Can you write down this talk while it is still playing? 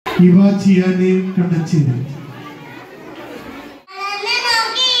ഇവാചിയാനെ കണ്ടച്ചിന്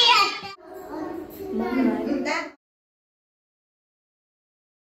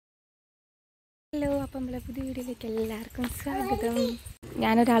hello, അപ്പം നമ്മളെ പുതിയ വീഡിയോയിലേക്ക് എല്ലാവർക്കും സ്വാഗതം.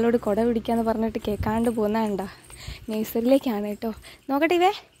 ഞാനൊരാളോട് കുട പിടിക്കാന്ന് പറഞ്ഞിട്ട് കേൾക്കാണ്ട് പോകുന്നതാണ്ടോ. നേഴ്സറിയിലേക്കാണ് കേട്ടോ.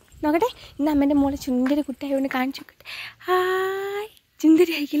 നോക്കട്ടെ നോക്കട്ടെ. ഇന്ന് അമ്മേൻ്റെ മോളെ ചുന്ദരി കുട്ടിയായതുകൊണ്ട് കാണിച്ചു. ഹായ്,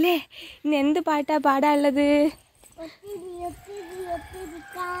 ചുന്ദരി ആയിക്കില്ലേ? ഇന്ന് എന്ത് പാട്ടാ പാടാനുള്ളത്?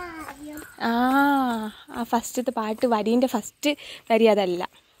 ആ ഫസ്റ്റത്തെ പാട്ട് വരീൻ്റെ ഫസ്റ്റ് വരി അതല്ല,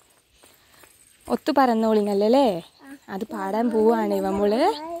 ഒത്തു പറന്നോളിനല്ലേ, അത് പാടാൻ പോവാണ് നമ്മള്.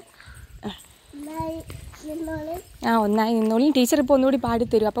 ഒന്നായി നിന്നോളി. ടീച്ചർ ഇപ്പോൾ ഒന്നുകൂടി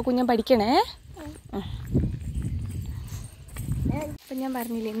പാടിത്തരും. അപ്പോൾ കുഞ്ഞൻ പഠിക്കണേ. അപ്പം ഞാൻ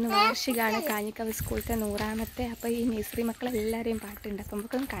പറഞ്ഞില്ലേ, ഇന്ന് വാർഷികമാണ് കാഞ്ഞിക്കാവ് സ്കൂളത്തെ 100ാമത്തെ. അപ്പോൾ ഈ നഴ്സറി മക്കളെല്ലാവരെയും പാട്ടുണ്ട്. അപ്പം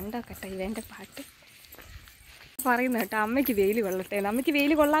നമുക്കൊന്ന് കണ്ടോക്കട്ടെ ഇവൻ്റെ പാട്ട് പറയുന്ന കേട്ടോ. അമ്മയ്ക്ക് വെയിൽ കൊള്ളട്ടെ. അമ്മയ്ക്ക്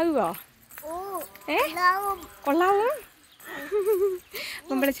വെയിൽ കൊള്ളാവുമോ? കൊള്ളാവും.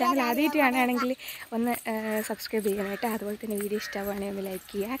 അപ്പം നമ്മുടെ ചാനൽ ആദ്യമായിട്ട് കാണുകയാണെങ്കിൽ ഒന്ന് സബ്സ്ക്രൈബ് ചെയ്യണം കേട്ടോ. അതുപോലെ തന്നെ വീഡിയോ ഇഷ്ടമാവുകയാണെങ്കിൽ ഒന്ന് ലൈക്ക്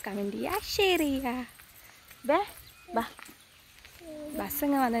ചെയ്യുക, കമൻറ്റ് ചെയ്യുക, ഷെയർ ചെയ്യുക.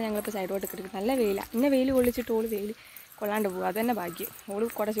 ബസ്സങ്ങ് വന്നാൽ ഞങ്ങളിപ്പോൾ സൈഡോട്ട് കിടക്കും. നല്ല വെയിലാണ്. ഇന്നെ വെയിൽ കൊള്ളിച്ചിട്ട് ഓള് വെയിൽ കൊള്ളാണ്ട് പോകും. അതുതന്നെ ഭാഗ്യം. ഓള്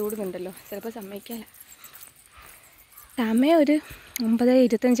കുട ചൂടുന്നുണ്ടല്ലോ. ചിലപ്പോൾ സമ്മതിക്കാല്ല. സമയം ഒരു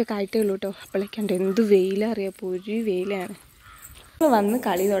 9:25 ആയിട്ടേ ഉള്ളൂ കേട്ടോ. അപ്പോഴേക്കുണ്ട് എന്ത് വെയിലറിയാം. പൊരി വെയിലാണ്. വന്ന്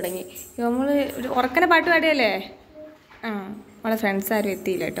കളി തുടങ്ങി. നമ്മൾ ഒരു ഉറക്കനെ പാട്ട് പാടിയല്ലേ. നമ്മളെ ഫ്രണ്ട്സ് ആരും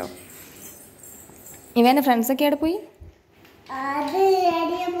എത്തിയില്ല കേട്ടോ. ഇവൻ്റെ ഫ്രണ്ട്സൊക്കെ അവിടെ പോയി.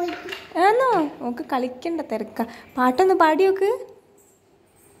 ആന്നോ? നമുക്ക് കളിക്കണ്ട തിരക്ക. പാട്ടൊന്ന് പാടിയോക്ക്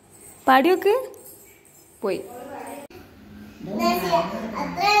പോയി.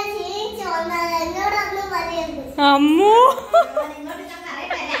 അമ്മോ,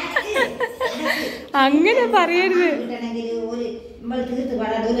 അങ്ങനെ പറയരുത്.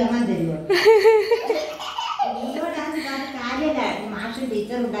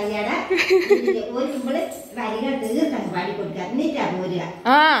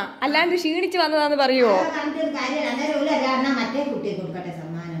 അല്ലാണ്ട് ക്ഷീണിച്ച് വന്നതാന്ന് പറയുവോ? മറ്റേ കുട്ടിയെ കൊടുക്കട്ടെ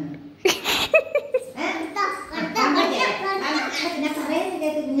സമ്മാനം.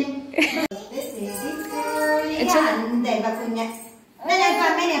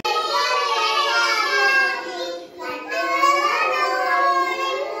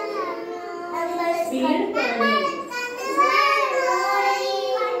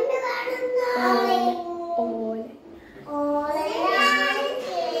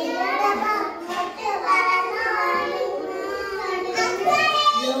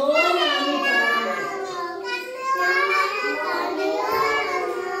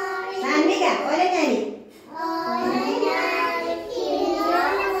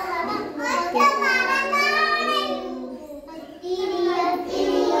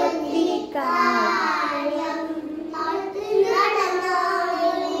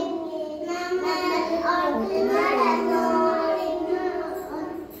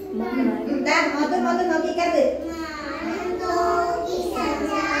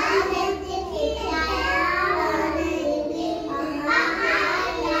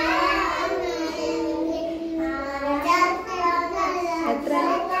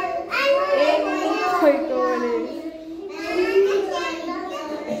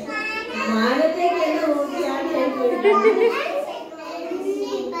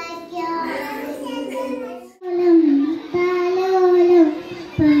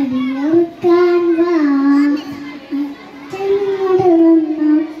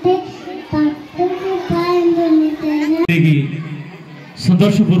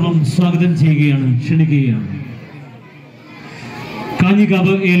 സന്തോഷപൂർവ്വം സ്വാഗതം ചെയ്യുകയാണ്, ക്ഷണിക്കുകയാണ്.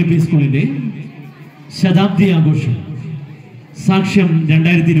 കാഞ്ഞിക്കാവ് ALP സ്കൂളിന്റെ ശതാബ്ദി ആഘോഷം സാക്ഷ്യം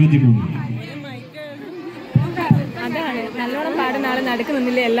 2023. അതാണ് നല്ലോണം പാടുന്ന ആള് നടക്ക്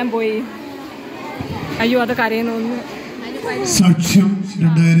നിന്നില്ലേ, എല്ലാം പോയി. അയ്യോ, അതൊക്കെ അറിയുന്നു. സാക്ഷ്യം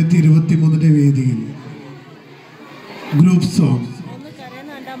 2023 വേദിയിൽ ഗ്രൂപ്പ് സോങ്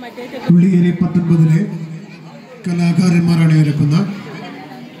ഉള്ളിയേരി 19 കലാകാരന്മാരാണ് ഇറക്കുന്ന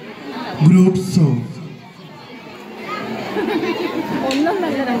ഗ്രൂപ്പ് സോങ്. ഒന്നും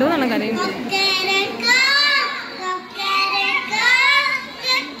നല്ല രണ്ടോ നല്ല കരയും.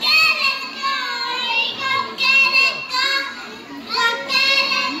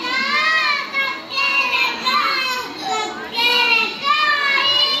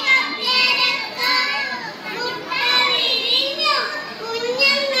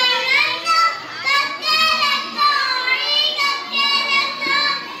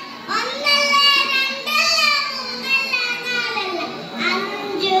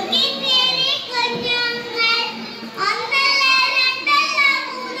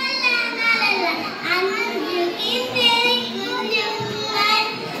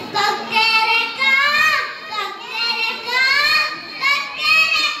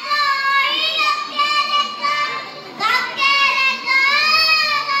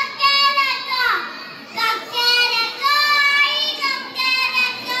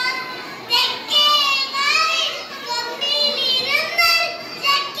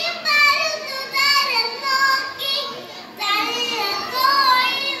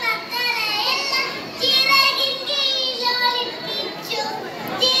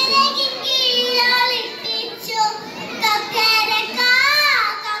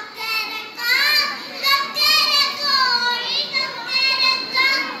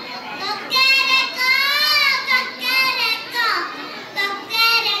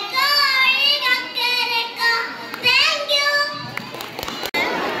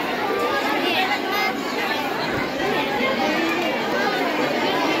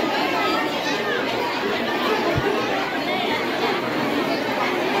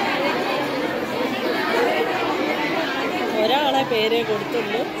 പേരെ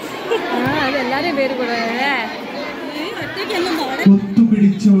കൊടുത്തുള്ളൂ. അതെല്ലാരും പേര് കൊടുക്കല്ലേ.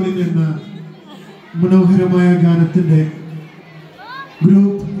 ഒത്തുപിടിച്ചോളിൽ എന്ന മനോഹരമായ ഗാനത്തിന്റെ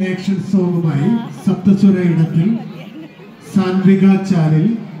ഗ്രൂപ്പ് ആക്ഷൻ സോങ്ങുമായി സപ്തസ്വര ഇടത്തിൽ സാൻവിക ചാലിൽ,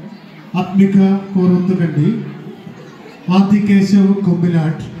 ആത്മിക കോറത്തുകണ്ടി, ആദികേശവ്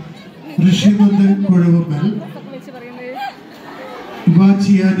കൊമ്പിലാട്ട്, ഋഷിനന്ദൻ കൊഴവമ്മൽ,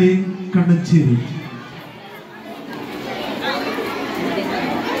 ഇവാചിയാനെ കണ്ണച്ചേരി.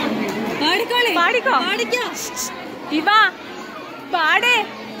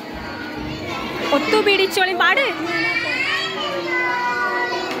 ഒത്തുപിടിച്ചോളി പാട്.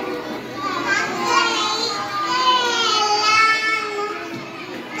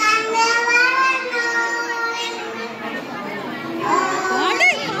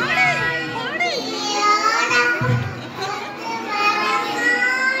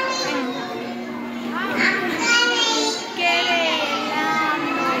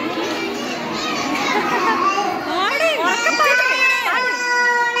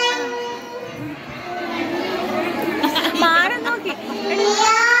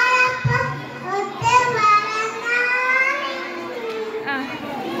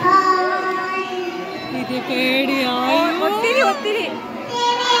 ഒത്തിരി ഒത്തിരി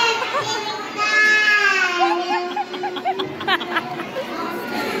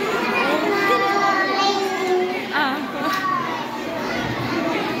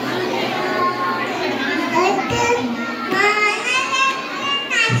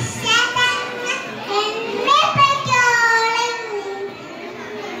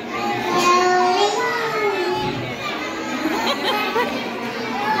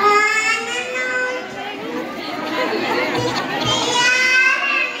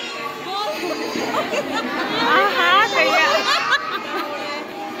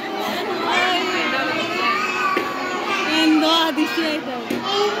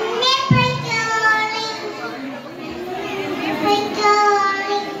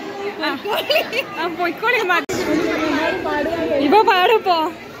പൊയ്ക്കോളി. ഇപ്പൊ പാടുപ്പോ.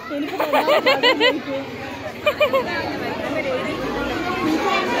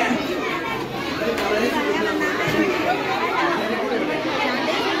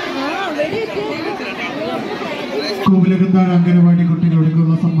 കോവിലകന്താഴ് അംഗനവാടി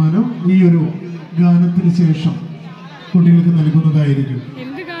കുട്ടികൾക്കുള്ള സമ്മാനം ഈ ഒരു ഗാനത്തിന് ശേഷം കുട്ടികൾക്ക് നൽകുന്നതായിരിക്കും.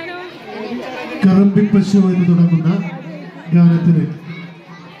 കറമ്പിപ്പശു എന്ന് തുടങ്ങുന്ന ഗാനത്തിന്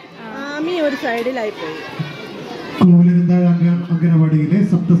ഒരു സൈഡിലായി പോയി. കോവിലകന്താഴ് അംഗനവാടിയിലെ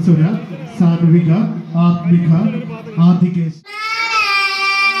സപ്തസ്വര, സാൻവിക, ആത്മിക, ആദികേശ്.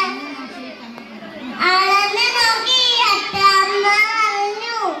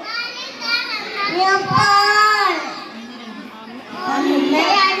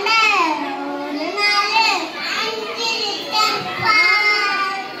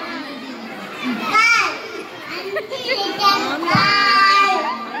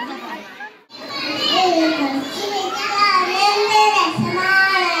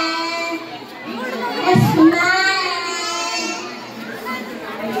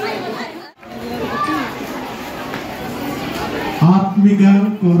 ആത്മിക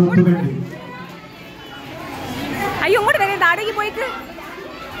കോറത്തുകണ്ടി. അയ്യോ ഇങ്ങോട്ട് വരെ താടേക്ക് പോയിട്ട്.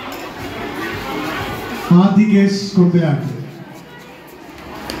 ആദികേശ് കൊമ്പിലാട്ട്,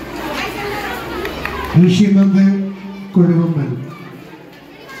 ഋഷിനന്ദൻ കൊഴവമ്മൽ,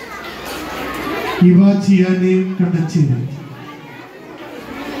 ഇവാചിയാനെ കണ്ണച്ചേരി.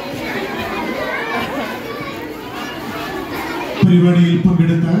 പരിപാടിയിൽ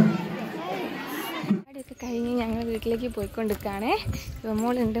പങ്കെടുത്ത കഴിഞ്ഞ് ഞങ്ങൾ വീട്ടിലേക്ക് പോയിക്കൊണ്ടിരിക്കുകയാണേ.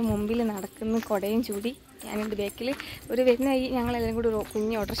 ഇവമോളുണ്ട് മുമ്പിൽ നടക്കുന്നു, കുടയും ചൂടി. ഞാനുണ്ട് ബാക്കിൽ. ഒരു വരുന്ന ഈ ഞങ്ങളെല്ലാം കൂടി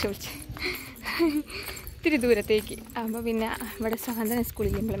കുഞ്ഞ് ഓട്ടോറിക്ഷ വിളിച്ച് ഇത്തിരി ദൂരത്തേക്ക്. അപ്പോൾ പിന്നെ ഇവിടെ സാന്ത്വന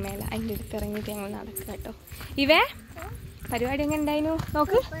സ്കൂളിൽ മേലെ അതിൻ്റെ അടുത്ത് ഇറങ്ങിയിട്ട് ഞങ്ങൾ നടക്കുക കേട്ടോ. ഇവേ പരിപാടി എങ്ങനെ ഉണ്ടായിരുന്നു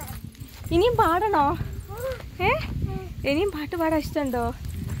നോക്ക്. ഇനിയും പാടണോ? ഇനിയും പാട്ട് പാടാൻ ഇഷ്ടമുണ്ടോ?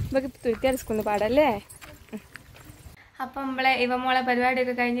 നമുക്ക് തുരുത്തിയാർ സ്കൂളിൽ നിന്ന് പാടല്ലേ? അപ്പം ഇവമോളെ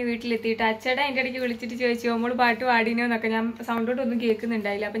പരിപാടിയൊക്കെ കഴിഞ്ഞ് വീട്ടിലെത്തിയിട്ട് അച്ഛടെ അതിൻ്റെ ഇടയ്ക്ക് വിളിച്ചിട്ട് ചോദിച്ചു ഇവമോള് പാട്ട് പാടിനോ എന്നൊക്കെ. ഞാൻ സൗണ്ടോട്ടൊന്നും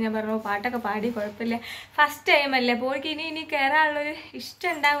കേൾക്കുന്നുണ്ടായില്ല. അപ്പം ഞാൻ പറഞ്ഞു പാട്ടൊക്കെ പാടി, കുഴപ്പമില്ല, ഫസ്റ്റ് ടൈം അല്ലേ, പോയിക്ക് ഇനി കയറാനുള്ളൊരു ഇഷ്ടം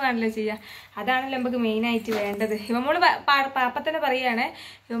ഉണ്ടാവുകയാണല്ലോ ചെയ്യുക. അതാണല്ലോ നമുക്ക് മെയിനായിട്ട് വേണ്ടത്. ഇവമോള് അപ്പം തന്നെ പറയുകയാണ്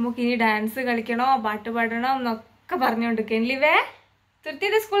ഇവമോക്ക് ഇനി ഡാൻസ് കളിക്കണോ പാട്ട് പാടണോ എന്നൊക്കെ പറഞ്ഞുകൊണ്ടിരിക്കുക. ഇവേ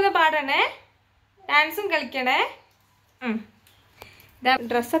തുരുത്തിയുടെ സ്കൂളിൽ നിന്ന് പാടണേ, ഡാൻസും കളിക്കണേ.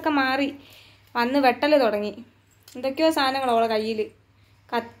 ഡ്രസ്സൊക്കെ മാറി വന്ന് വെട്ടൽ തുടങ്ങി. എന്തൊക്കെയോ സാധനങ്ങൾ അവളെ കയ്യിൽ,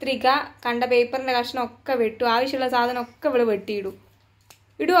 കത്രിക, കണ്ട പേപ്പറിൻ്റെ കഷ്ണം ഒക്കെ വെട്ടു. ആവശ്യമുള്ള സാധനം ഒക്കെ ഇവിടെ വെട്ടിയിടും.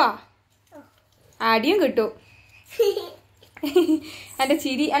 ഇടുവോ? അടിയും കിട്ടും. എൻ്റെ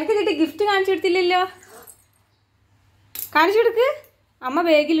ചിരി എനിക്ക് കിട്ടി. ഗിഫ്റ്റ് കാണിച്ചു കൊടുത്തില്ലല്ലോ. കാണിച്ചു കൊടുക്ക്. അമ്മ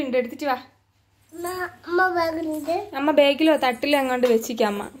ബാഗിലുണ്ട്, എടുത്തിട്ട് വാ. അമ്മ ബാഗിലോ തട്ടിലോ അങ്ങോട്ട് വെച്ചിക്ക.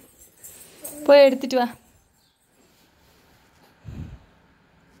 അമ്മ പോയി എടുത്തിട്ട് വാ.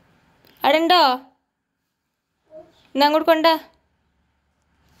 അവിടെ ഉണ്ടോ? എന്നാ അങ്ങോട്ട് കൊണ്ടാ.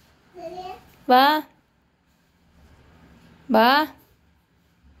 വാ വാ,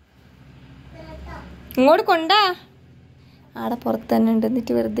 ഇങ്ങോട്ട് കൊണ്ടാ. ആടെ പുറത്ത് തന്നെ ഉണ്ട്.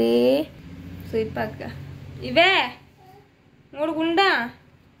 എന്നിട്ട് വെറുതെ സ്വീപ്പാക്ക. ഇവേ ഇങ്ങോട്ട് കൊണ്ടാ.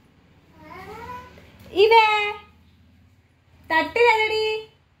 ഇവേ തട്ടിലടി.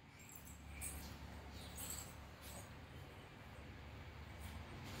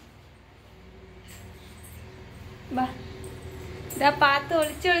 വാ, ഇതാ പാത്ത്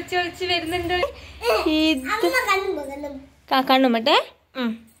ഒളിച്ച് വരുന്നുണ്ട്. കണ്ണുമട്ടെ.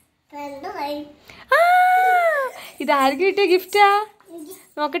 ഇത് ആർക്ക് കിട്ടിയ ഗിഫ്റ്റാ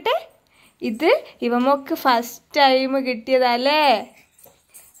നോക്കട്ടെ. ഇത് ഇവമൊക്കെ first time കിട്ടിയതല്ലേ.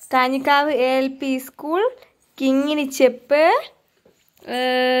 കാഞ്ഞിക്കാവ് ALP school Kingini ചെപ്പ്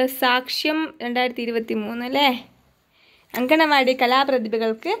സാക്ഷ്യം 2023 അല്ലേ. അങ്കണവാടി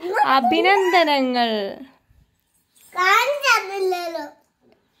കലാപ്രതിഭകൾക്ക് അഭിനന്ദനങ്ങൾ.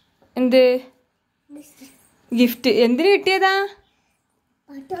 എന്ത് ഗിഫ്റ്റ്? എന്തിനു കിട്ടിയതാ?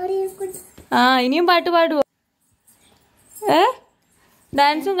 ആ, ഇനിയും പാട്ട് പാടുവോ?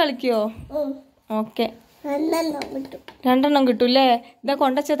 ഡാൻസും കളിക്കുവോ? ഓക്കെ, 2 കിട്ടൂല്ലേ. ഇതാ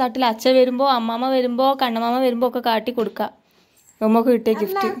കൊണ്ടച്ച തട്ടിൽ അച്ഛ വരുമ്പോ, അമ്മാമ്മ വരുമ്പോ, കണ്ണമാമ വരുമ്പോ ഒക്കെ കാട്ടി കൊടുക്കാം. നമുക്ക് കിട്ടിയ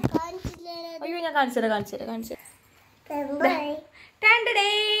ഗിഫ്റ്റ്. അയ്യോ, ഞാൻ കാണിച്ചു തരാം.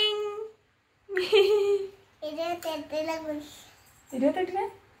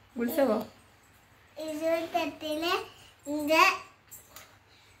 ഉത്സവോ?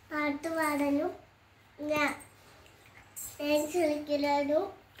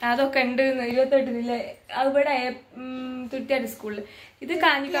 അതൊക്കെ ഉണ്ട്. 28 അവിടെ തുട്ടിയാട് സ്കൂളില്. ഇത്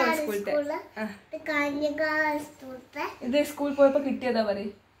കാഞ്ഞിക്കാവ് സ്കൂളിലത്തെ. ഇത് സ്കൂളിൽ പോയപ്പോ കിട്ടിയതാ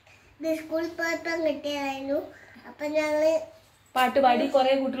പറയും. അപ്പൊ ഞങ്ങള് പാട്ട് പാടി,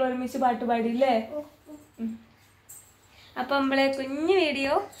 കൊറേ കുട്ടികൾ ഒരുമിച്ച് പാട്ട് പാടിയില്ലേ. അപ്പൊ നമ്മളെ കുഞ്ഞു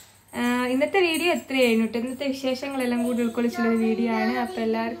വീഡിയോ, ഇന്നത്തെ വീഡിയോ എത്രയായിരുന്നു കേട്ടോ. ഇന്നത്തെ വിശേഷങ്ങളെല്ലാം കൂടി ഉൾക്കൊള്ളിച്ചുള്ള വീഡിയോ ആണ്. അപ്പൊ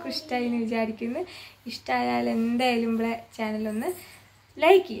എല്ലാവർക്കും ഇഷ്ടമായി എന്ന് വിചാരിക്കുന്നു. ഇഷ്ടമായാൽ എന്തായാലും നമ്മളെ ചാനലൊന്ന്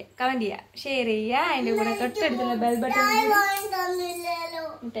ലൈക്ക് ചെയ്യുക, കമന്റ് ചെയ്യുക, ഷെയർ ചെയ്യുക. അതിന്റെ കൂടെ തൊട്ടടുത്തുള്ള ബെൽ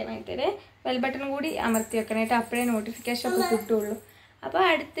ബട്ടൺ കൂടി അമർത്തി വെക്കണം കേട്ടോ. അപ്പോഴേ നോട്ടിഫിക്കേഷൻ ഒക്കെ കിട്ടുള്ളൂ. അപ്പൊ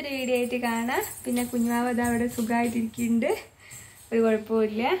അടുത്തൊരു വീഡിയോ ആയിട്ട് കാണാം. പിന്നെ കുഞ്ഞുമാവ അവിടെ സുഖമായിട്ടിരിക്കുന്നുണ്ട്, ഒരു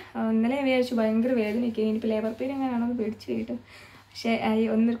കുഴപ്പമില്ല. ഇന്നലെ ഞാൻ വിചാരിച്ചു ഭയങ്കര വേദനയൊക്കെ. ഇനിയിപ്പോൾ ലേബർ പെയിൻ എങ്ങനെയാണോ പേടിച്ച് കേട്ടോ. പക്ഷേ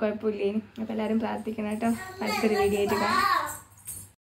ഒന്നൊരു കുഴപ്പമില്ല ഇനി. അപ്പോൾ എല്ലാവരും പ്രാർത്ഥിക്കണം കേട്ടോ. അടുത്തൊരു വീഡിയോ ആയിട്ട് കാണാം.